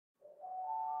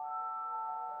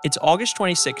It's August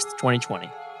 26th, 2020.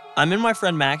 I'm in my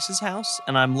friend Max's house,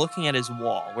 and I'm looking at his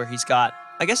wall where he's got,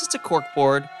 I guess it's a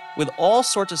corkboard, with all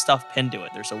sorts of stuff pinned to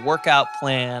it. There's a workout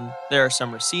plan, there are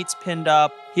some receipts pinned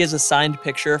up, he has a signed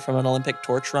picture from an Olympic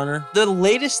torch runner. The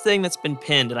latest thing that's been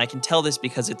pinned, and I can tell this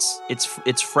because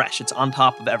it's fresh, it's on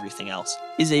top of everything else,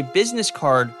 is a business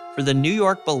card for the New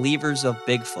York Believers of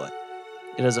Bigfoot.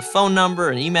 It has a phone number,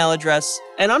 an email address,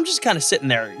 and I'm just kind of sitting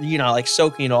there, like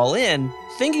soaking it all in,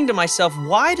 thinking to myself,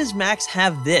 why does Max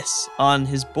have this on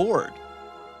his board?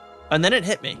 And then it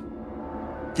hit me.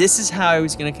 This is how I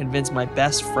was going to convince my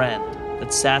best friend that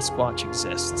Sasquatch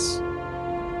exists.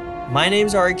 My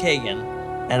name's Ari Kagan,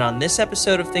 and on this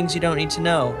episode of Things You Don't Need to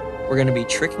Know, we're going to be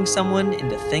tricking someone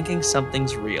into thinking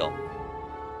something's real.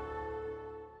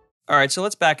 All right, so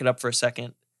let's back it up for a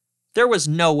second. There was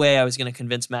no way I was going to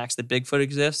convince Max that Bigfoot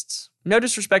exists. No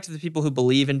disrespect to the people who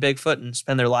believe in Bigfoot and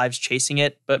spend their lives chasing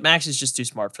it, but Max is just too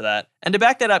smart for that. And to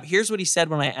back that up, here's what he said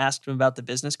when I asked him about the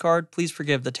business card. Please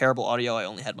forgive the terrible audio, I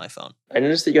only had my phone. I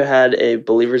noticed that you had a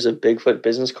Believers of Bigfoot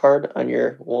business card on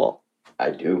your wall.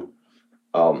 I do.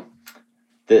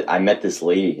 I met this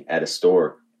lady at a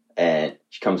store, and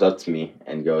she comes up to me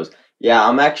and goes, "Yeah,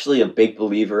 I'm actually a big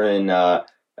believer in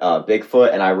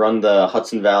Bigfoot, and I run the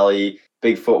Hudson Valley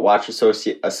Bigfoot Watch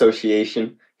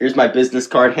Association. Here's my business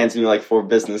card," hands me like 4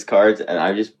 business cards, and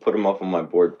I just put them up on my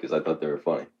board because I thought they were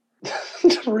funny.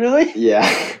 Really? Yeah.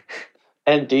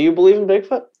 And do you believe in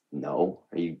Bigfoot? No.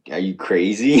 Are you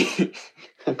crazy?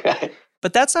 Okay.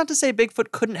 But that's not to say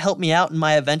Bigfoot couldn't help me out in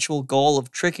my eventual goal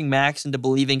of tricking Max into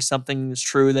believing something is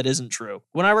true that isn't true.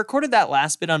 When I recorded that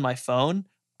last bit on my phone,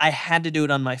 I had to do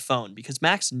it on my phone because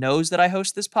Max knows that I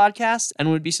host this podcast and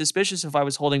would be suspicious if I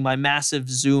was holding my massive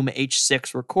Zoom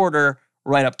H6 recorder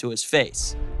right up to his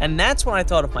face. And that's when I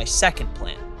thought of my second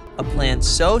plan. A plan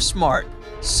so smart,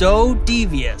 so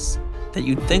devious, that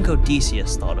you'd think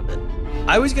Odysseus thought of it.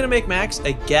 I was going to make Max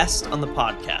a guest on the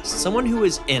podcast, someone who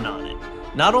was in on it.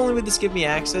 Not only would this give me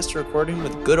access to record him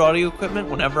with good audio equipment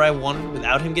whenever I wanted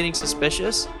without him getting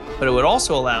suspicious, but it would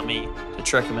also allow me to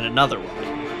trick him in another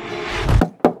way.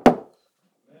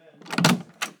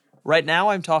 Right now,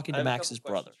 I'm talking to Max's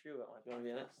brother.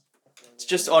 It's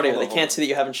just audio. They can't see that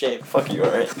you haven't shaved. Fuck you,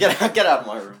 alright? Get out of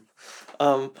my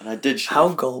room. And I did shave. How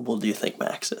gullible do you think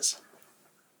Max is?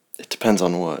 It depends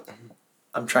on what.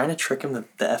 I'm trying to trick him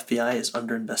that the FBI is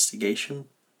under investigation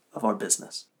of our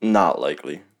business. Not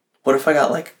likely. What if I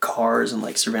got like cars and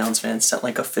like surveillance vans sent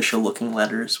like official looking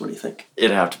letters? What do you think?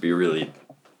 It'd have to be really,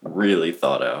 really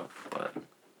thought out,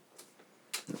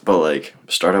 But like,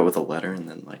 start out with a letter and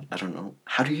then like, I don't know.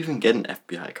 How do you even get an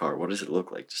FBI car? What does it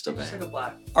look like? Just a van? Like a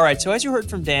black. All right, so as you heard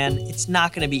from Dan, it's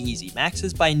not going to be easy. Max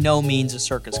is by no means a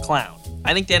circus clown.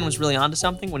 I think Dan was really onto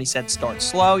something when he said start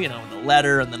slow, in the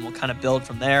letter, and then we'll kind of build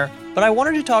from there. But I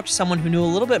wanted to talk to someone who knew a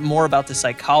little bit more about the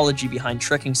psychology behind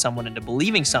tricking someone into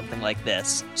believing something like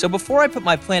this. So before I put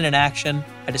my plan in action,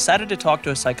 I decided to talk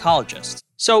to a psychologist.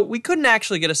 So we couldn't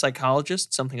actually get a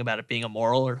psychologist, something about it being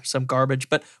immoral or some garbage,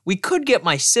 but we could get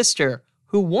my sister,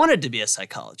 who wanted to be a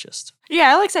psychologist.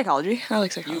 Yeah, I like psychology.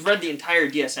 You've read the entire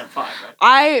DSM-5,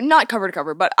 right? Not cover to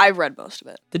cover, but I've read most of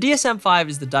it. The DSM-5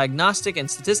 is the Diagnostic and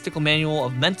Statistical Manual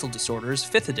of Mental Disorders,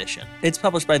 5th edition. It's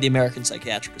published by the American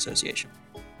Psychiatric Association.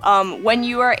 When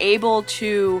you are able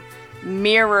to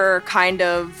mirror kind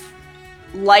of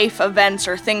life events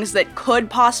or things that could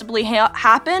possibly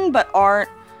happen but aren't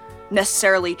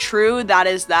necessarily true, that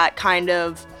is that kind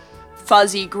of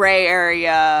fuzzy gray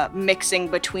area mixing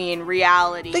between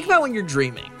reality. Think about when you're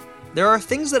dreaming. There are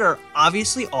things that are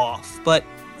obviously off, but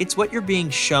it's what you're being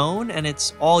shown and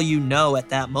it's all you know at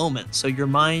that moment, so your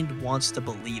mind wants to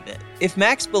believe it. If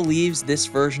Max believes this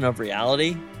version of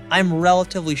reality, I'm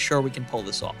relatively sure we can pull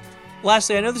this off.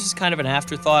 Lastly, I know this is kind of an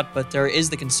afterthought, but there is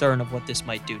the concern of what this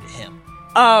might do to him.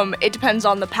 It depends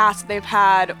on the past they've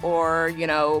had or,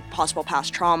 possible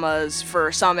past traumas. For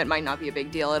some, it might not be a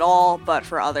big deal at all, but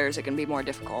for others, it can be more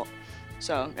difficult.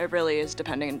 So it really is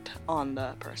dependent on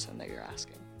the person that you're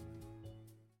asking.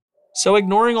 So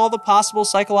ignoring all the possible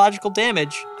psychological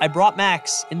damage, I brought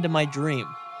Max into my dream.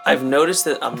 I've noticed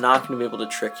that I'm not going to be able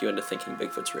to trick you into thinking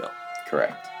Bigfoot's real.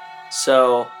 Correct.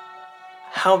 So,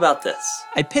 how about this?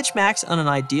 I pitched Max on an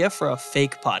idea for a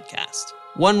fake podcast.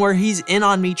 One where he's in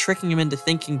on me tricking him into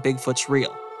thinking Bigfoot's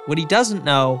real. What he doesn't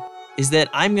know is that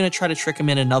I'm going to try to trick him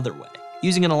in another way,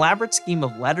 using an elaborate scheme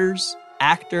of letters,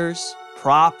 actors,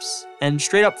 props, and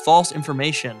straight up false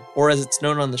information, or as it's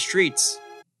known on the streets,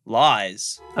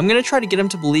 lies. I'm going to try to get him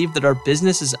to believe that our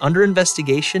business is under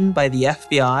investigation by the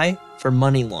FBI for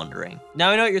money laundering.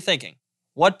 Now I know what you're thinking.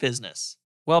 What business?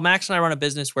 Well, Max and I run a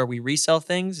business where we resell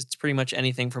things. It's pretty much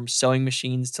anything from sewing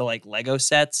machines to like Lego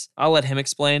sets. I'll let him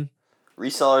explain.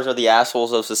 Resellers are the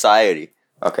assholes of society.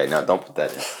 Okay, no, don't put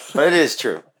that in. But it is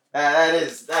true. That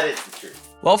is the truth.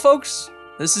 Well, folks,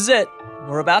 this is it.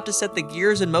 We're about to set the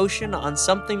gears in motion on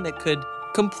something that could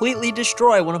completely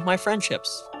destroy one of my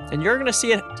friendships. And you're going to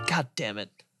see it. God damn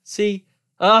it. See?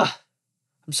 I'm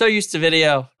so used to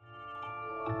video.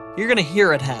 You're going to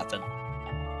hear it happen.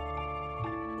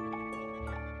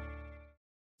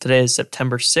 Today is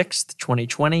September 6th,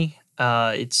 2020.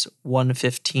 It's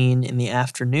 1:15 in the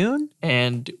afternoon,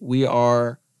 and we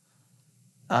got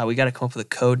to come up with a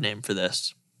code name for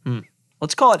this.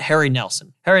 Let's call it Harry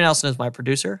Nelson. Harry Nelson is my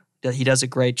producer. He does a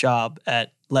great job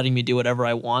at letting me do whatever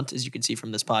I want, as you can see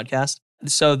from this podcast.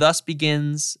 So thus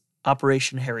begins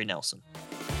Operation Harry Nelson.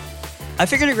 I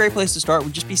figured a great place to start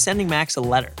would just be sending Max a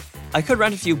letter. I could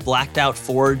rent a few blacked out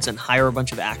Fords and hire a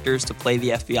bunch of actors to play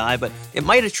the FBI, but it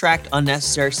might attract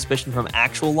unnecessary suspicion from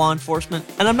actual law enforcement,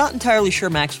 and I'm not entirely sure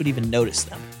Max would even notice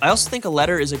them. I also think a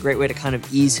letter is a great way to kind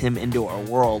of ease him into our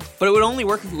world, but it would only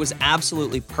work if it was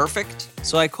absolutely perfect,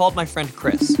 so I called my friend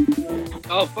Chris.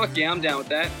 Oh, fuck yeah, I'm down with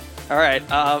that. All right,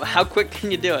 how quick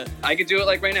can you do it? I could do it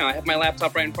like right now. I have my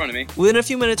laptop right in front of me. Within a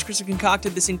few minutes, Chris had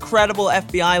concocted this incredible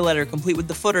FBI letter, complete with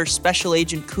the footer, Special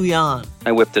Agent Kuyan.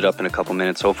 I whipped it up in a couple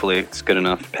minutes. Hopefully it's good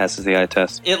enough. It passes the eye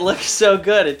test. It looks so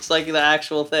good. It's like the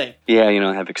actual thing. Yeah,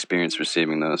 I have experience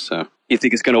receiving those, so. You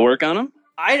think it's going to work on them?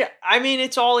 I mean,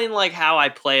 it's all in, like, how I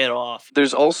play it off.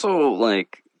 There's also,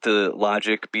 like, the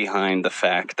logic behind the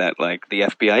fact that, like, the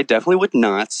FBI definitely would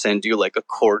not send you, like, a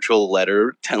cordial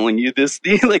letter telling you this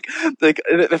thing. like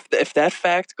if that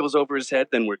fact goes over his head,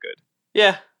 then we're good.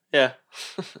 Yeah.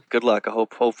 Good luck.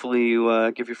 Hopefully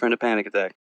you give your friend a panic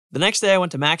attack. The next day, I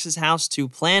went to Max's house to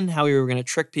plan how we were going to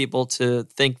trick people to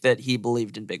think that he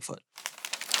believed in Bigfoot.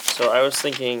 So I was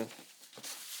thinking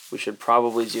we should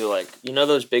probably do, like,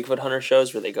 those Bigfoot hunter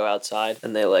shows where they go outside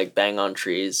and they, like, bang on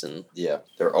trees and... Yeah,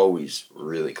 they're always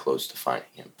really close to finding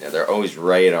him. Yeah, they're always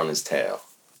right on his tail.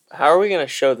 How are we going to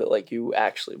show that, like, you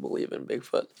actually believe in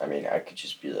Bigfoot? I mean, I could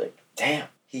just be like, damn,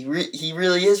 he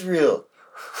really is real.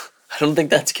 I don't think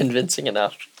that's convincing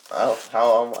enough.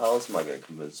 How else am I going to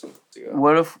convince him to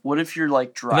go? What if you're,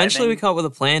 like, driving? Eventually we come up with a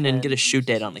plan and get a shoot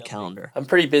date on the calendar. I'm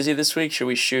pretty busy this week. Should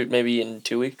we shoot maybe in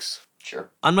 2 weeks?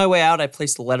 Sure. On my way out, I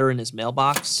placed a letter in his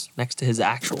mailbox next to his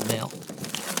actual mail.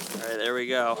 All right, there we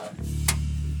go.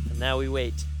 And now we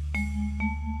wait.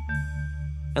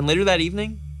 And later that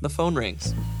evening, the phone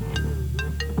rings.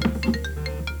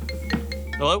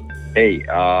 Hello? Hey,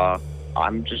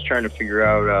 I'm just trying to figure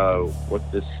out what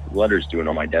this letter's doing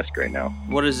on my desk right now.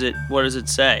 What does it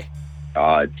say?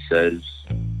 It says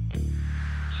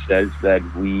that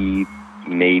we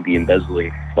may be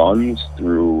embezzling funds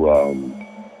through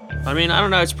I mean, I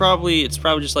don't know. It's probably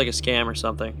just like a scam or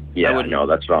something. Yeah, I know.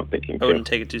 That's what I'm thinking. I wouldn't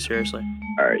take it too seriously.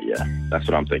 All right, yeah, that's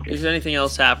what I'm thinking. If anything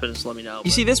else happens, let me know.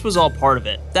 You see, this was all part of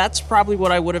it. That's probably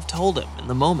what I would have told him in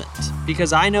the moment,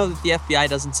 because I know that the FBI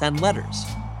doesn't send letters.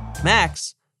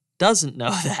 Max doesn't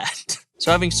know that.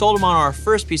 So having sold him on our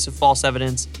first piece of false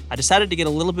evidence, I decided to get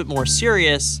a little bit more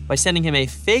serious by sending him a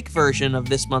fake version of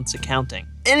this month's accounting.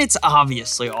 And it's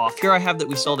obviously off. Here I have that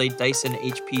we sold a Dyson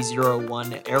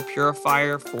HP01 air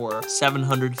purifier for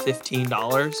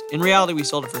 $715. In reality, we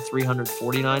sold it for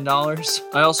 $349.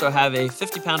 I also have a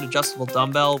 50-pound adjustable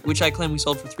dumbbell, which I claim we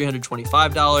sold for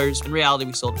 $325. In reality,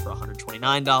 we sold it for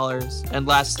 $129. And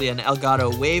lastly, an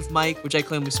Elgato Wave mic, which I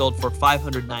claim we sold for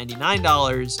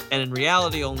 $599, and in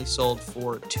reality only sold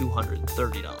for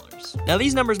 $230. Now,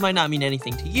 these numbers might not mean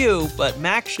anything to you, but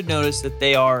Max should notice that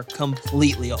they are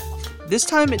completely off. This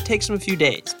time it takes him a few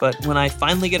days, but when I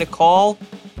finally get a call,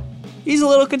 he's a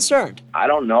little concerned. I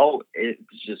don't know. It's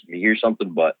just me or something,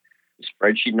 but the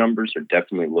spreadsheet numbers are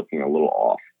definitely looking a little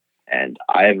off, and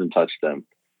I haven't touched them.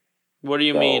 What do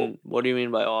you mean? What do you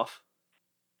mean by off?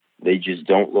 They just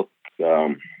don't look.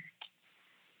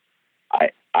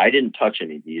 I didn't touch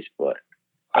any of these, but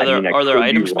are there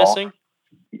items missing?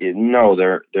 No,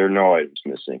 there are no items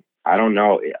missing. I don't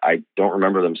know. I don't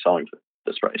remember them selling for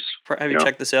this price. Have you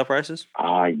checked the sale prices?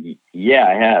 Yeah,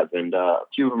 I have, and a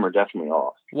few of them are definitely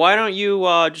off. Why don't you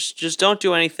just don't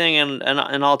do anything, and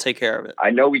I'll take care of it?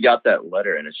 I know we got that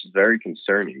letter, and it's just very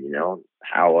concerning,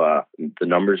 how the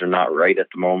numbers are not right at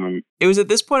the moment. It was at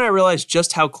this point I realized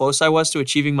just how close I was to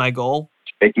achieving my goal.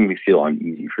 It's making me feel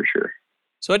uneasy for sure.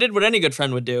 So I did what any good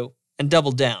friend would do, and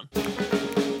doubled down.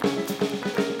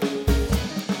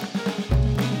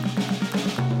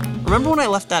 Remember when I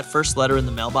left that first letter in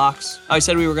the mailbox? I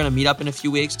said we were going to meet up in a few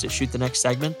weeks to shoot the next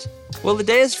segment? Well, the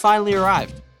day has finally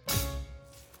arrived.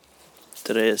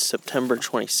 Today is September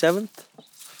 27th.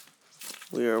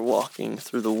 We are walking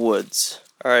through the woods.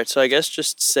 All right, so I guess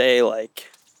just say,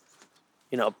 like,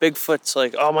 you know, Bigfoot's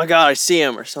like, oh my God, I see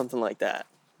him, or something like that,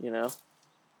 you know?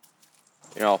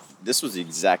 You know, this was the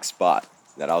exact spot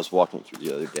that I was walking through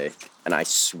the other day, and I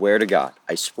swear to God,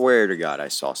 I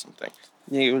saw something.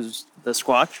 You think it was the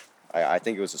Squatch? I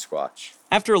think it was a squatch.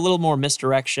 After a little more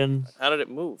misdirection. How did it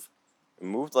move? It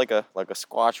moved like a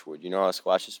squatch would. You know how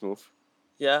squatches move?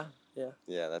 Yeah.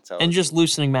 Yeah, that's how. And just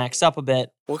loosening Max up a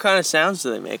bit. What kind of sounds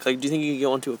do they make? Like, do you think you could get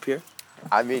one to appear?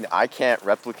 I mean, I can't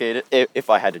replicate it. If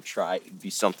I had to try, it'd be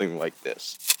something like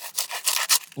this.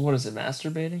 What is it,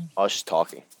 masturbating? I was just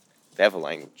talking. They have a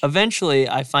language. Eventually,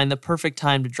 I find the perfect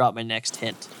time to drop my next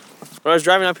hint. When I was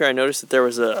driving up here, I noticed that there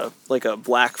was a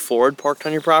black Ford parked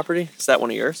on your property. Is that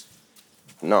one of yours?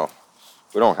 No,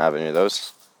 we don't have any of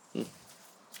those.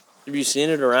 Have you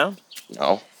seen it around?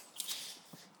 No.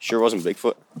 Sure wasn't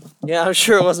Bigfoot? Yeah, I'm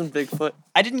sure it wasn't Bigfoot.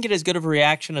 I didn't get as good of a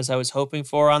reaction as I was hoping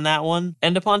for on that one,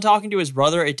 and upon talking to his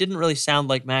brother, it didn't really sound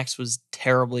like Max was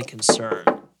terribly concerned.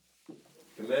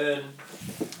 Come in.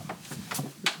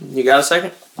 You got a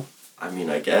second? I mean,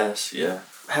 I guess, yeah.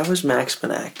 How has Max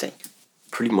been acting?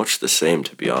 Pretty much the same,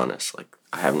 to be honest. Like,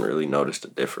 I haven't really noticed a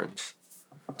difference.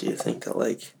 Do you think that,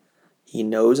 like, he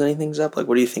knows anything's up? Like,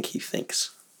 what do you think he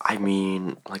thinks? I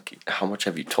mean, like, how much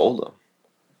have you told him?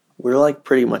 We're, like,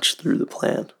 pretty much through the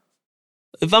plan.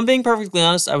 If I'm being perfectly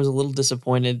honest, I was a little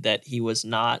disappointed that he was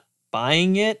not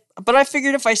buying it. But I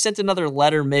figured if I sent another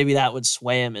letter, maybe that would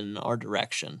sway him in our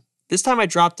direction. This time I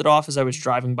dropped it off as I was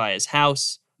driving by his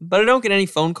house. But I don't get any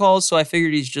phone calls, so I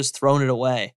figured he's just thrown it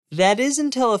away. That is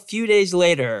until a few days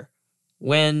later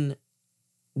when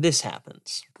this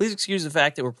happens. Please excuse the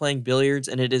fact that we're playing billiards,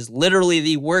 and it is literally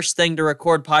the worst thing to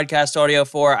record podcast audio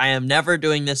for. I am never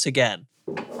doing this again.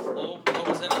 Hello, what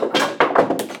was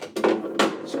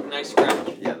it? Nice scratch.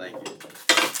 Yeah, thank you.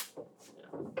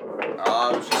 It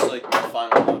was just like the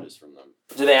final notice from them.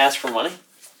 Did they ask for money?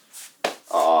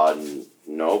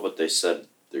 No, but they said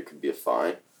there could be a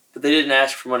fine. But they didn't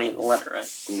ask for money in the letter, right?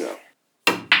 No.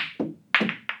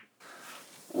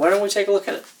 Why don't we take a look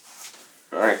at it?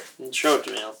 Alright. And show it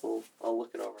to me. I'll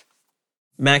look it over.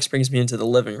 Max brings me into the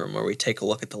living room where we take a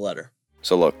look at the letter.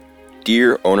 So look,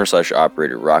 dear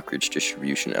owner/operator Rockridge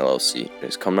Distribution LLC, it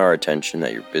has come to our attention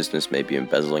that your business may be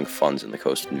embezzling funds in the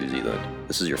coast of New Zealand.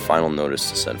 This is your final notice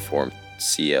to send Form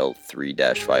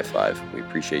CL3-55. We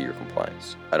appreciate your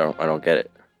compliance. I don't get it.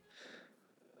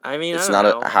 I mean, It's I not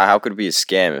don't know. how could it be a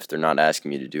scam if they're not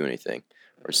asking me to do anything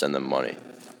or send them money?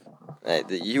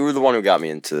 You were the one who got me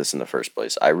into this in the first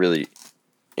place. I really,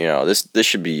 this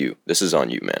should be you. This is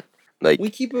on you, man. Like We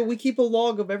keep a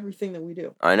log of everything that we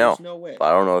do. I know, There's no way. but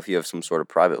I don't know if you have some sort of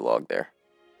private log there.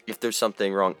 If there's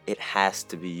something wrong, it has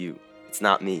to be you. It's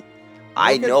not me.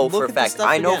 I know for a fact.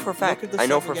 I know for a fact. I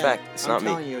know for a fact. It's not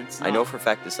me. I know for a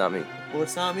fact it's not me. Well,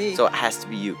 it's not me. So it has to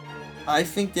be you. I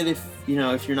think that if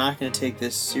you're not going to take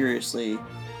this seriously.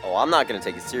 Oh, I'm not gonna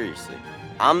take it seriously.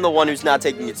 I'm the one who's not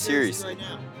taking it seriously.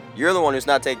 You're the one who's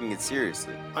not taking it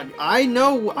seriously. I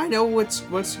know what's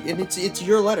and it's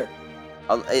your letter.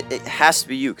 It has to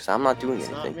be you because I'm not doing It's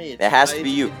not anything. me, It it's has to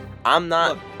be you. Look, I'm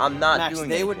not Max, doing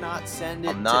they anything. would not send it.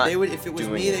 I'm not They would if it was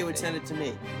doing me. They would anything. send it to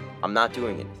me. I'm not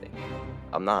doing anything.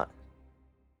 I'm not.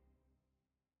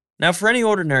 Now, for any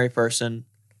ordinary person,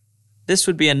 this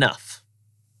would be enough.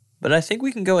 But I think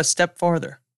we can go a step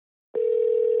farther.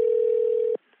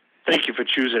 Thank you for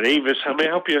choosing Avis. How may I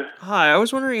help you? Hi, I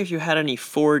was wondering if you had any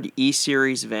Ford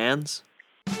E-Series vans.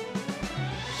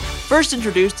 First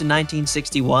introduced in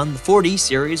 1961, the Ford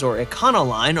E-Series or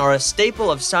Econoline are a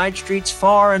staple of side streets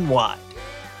far and wide.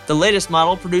 The latest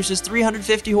model produces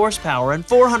 350 horsepower and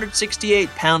 468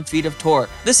 pound-feet of torque.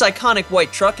 This iconic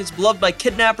white truck is beloved by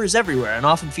kidnappers everywhere and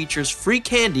often features free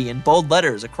candy in bold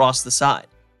letters across the side.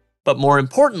 But more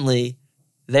importantly,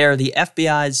 they are the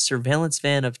FBI's surveillance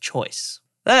van of choice.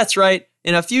 That's right,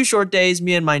 in a few short days,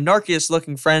 me and my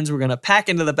narkiest-looking friends were going to pack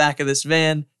into the back of this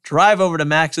van, drive over to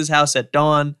Max's house at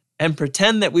dawn, and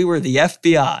pretend that we were the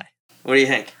FBI. What do you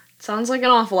think? Sounds like an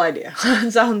awful idea.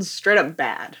 It sounds straight up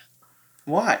bad.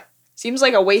 Why? Seems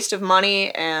like a waste of money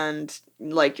and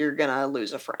like you're gonna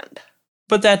lose a friend.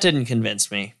 But that didn't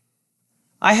convince me.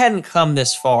 I hadn't come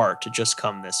this far to just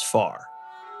come this far.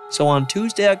 So on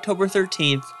Tuesday, October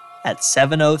 13th, at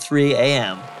 7:03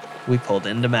 a.m., we pulled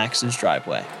into Max's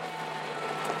driveway.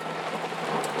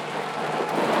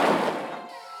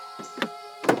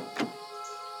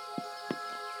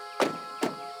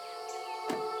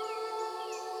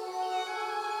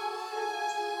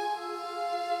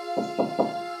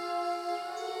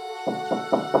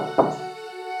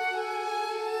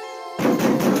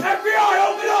 FBI,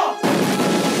 open up!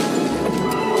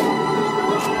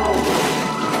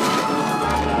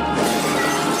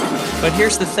 But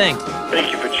here's the thing.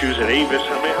 Thank you for choosing Avis.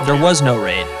 How may I help There you? was no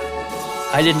raid.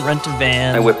 I didn't rent a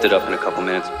van. I whipped it up in a couple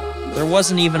minutes. There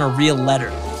wasn't even a real letter.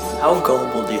 How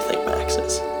gullible do you think Max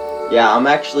is? Yeah, I'm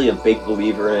actually a big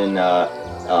believer in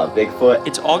Bigfoot.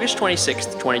 It's August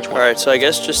 26th, 2020. All right, so I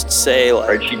guess just say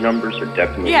like. Spreadsheet numbers are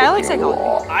definitely Yeah, I like looking a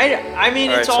little psychology. off. I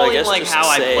mean, All it's right, so all I guess in like just how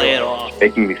I say, play it off.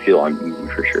 Making me feel uneasy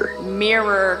for sure.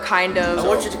 Mirror kind I of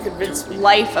want you to convince me.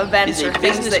 life events Is a or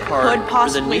things business that card could for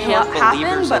possibly the New York happen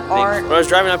believers but of Bigfoot. aren't. When I was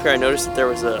driving up here, I noticed that there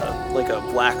was a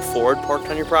black Ford parked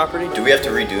on your property. Do we have to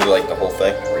redo like the whole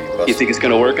thing? Or You think it's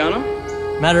gonna work on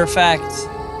him? Matter of fact,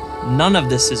 none of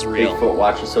this is real. Bigfoot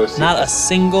Watch Association. Not a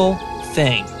single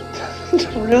thing.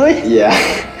 Really?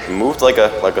 Yeah. you moved like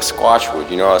a squash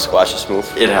would. You know how squashes move?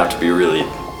 It'd have to be really,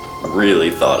 really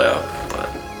thought out. But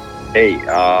Hey,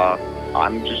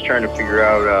 I'm just trying to figure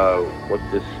out what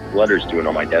this letter's doing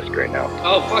on my desk right now.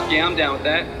 Oh, fuck yeah, I'm down with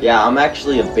that. Yeah, I'm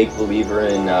actually a big believer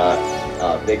in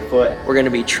Bigfoot. We're going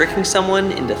to be tricking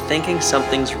someone into thinking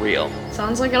something's real.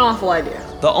 Sounds like an awful idea.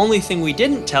 The only thing we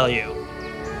didn't tell you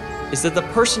is that the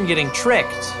person getting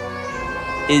tricked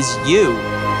is you.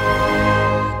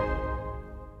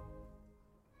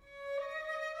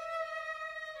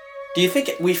 Do you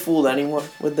think we fooled anyone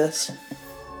with this?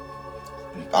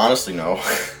 honestly, no.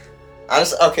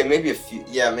 Honestly, okay, maybe a few.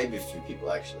 Yeah, maybe a few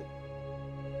people actually.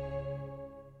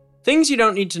 Things You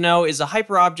Don't Need to Know is a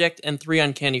Hyperobject and 3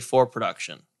 Uncanny 4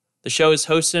 production. The show is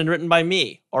hosted and written by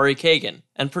me, Ari Kagan,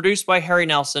 and produced by Harry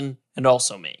Nelson and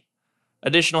also me.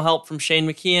 Additional help from Shane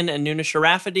McKeon and Nuna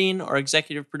Sharafuddin. Our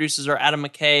executive producers are Adam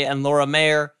McKay and Laura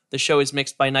Mayer. The show is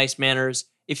mixed by Nice Manners.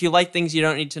 If you like Things You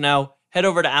Don't Need to Know, head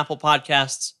over to Apple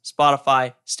Podcasts,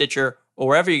 Spotify, Stitcher, or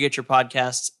wherever you get your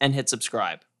podcasts and hit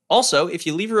subscribe. Also, if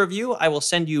you leave a review, I will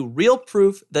send you real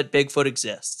proof that Bigfoot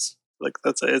exists. Like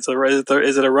is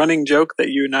it a running joke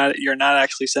that you're not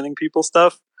actually sending people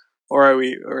stuff, or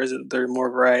is it there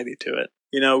more variety to it?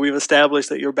 You know, we've established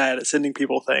that you're bad at sending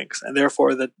people things, and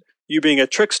therefore that you being a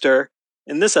trickster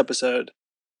in this episode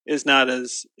is not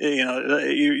as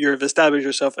you've established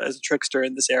yourself as a trickster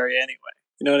in this area anyway.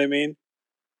 You know what I mean?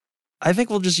 I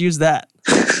think we'll just use that.